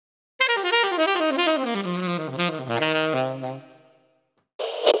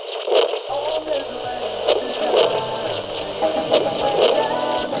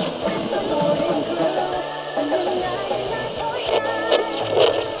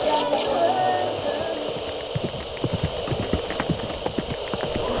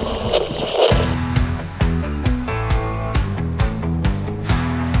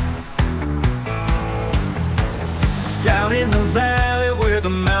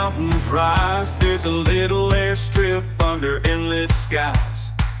mountains rise, there's a little airstrip under endless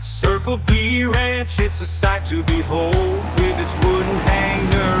skies. Circle B Ranch, it's a sight to behold, with its wooden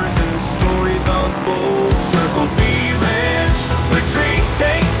hangars and stories unfold. Circle B Ranch, where dreams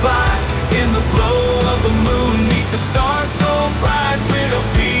take flight, in the glow of the moon, meet the stars so bright. Widow's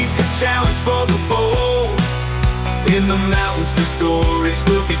Peak, a challenge for the bold. In the mountains, the stories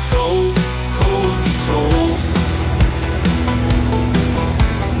will be told, will be told.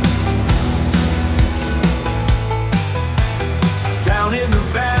 Down in the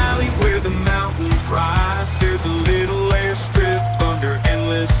valley where the mountains rise, there's a little airstrip under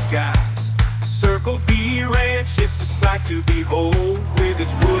endless skies. Circle B Ranch, it's a sight to behold, with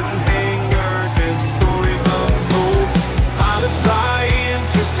its wooden hangars and stories untold. Pilots fly in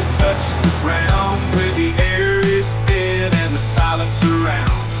just to touch the ground, where the air is thin and the silence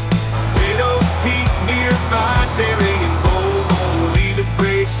surrounds. Widow's Peak nearby, daring and bold, only the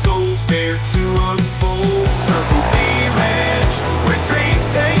brave souls dare to unfold. Circle B Ranch, where dreams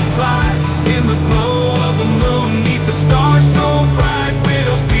take flight, in the glow of the moon, meet the stars so bright.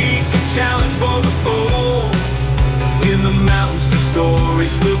 Widow's Peak, a challenge for the bold. In the mountains, the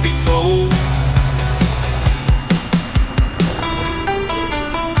stories will be told.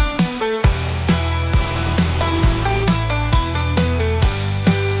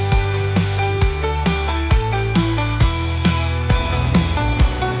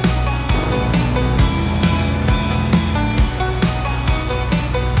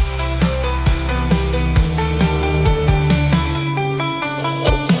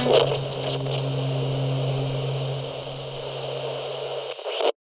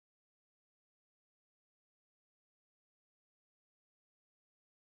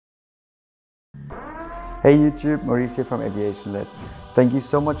 Hey YouTube, Maurice here from Aviationlads. Thank you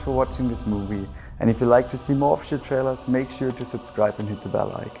so much for watching this movie, and if you'd like to see more official trailers, make sure to subscribe and hit the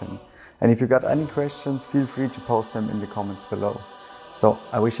bell icon. And if you got any questions, feel free to post them in the comments below. So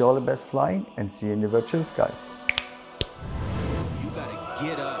I wish you all the best flying and see you in the virtual skies.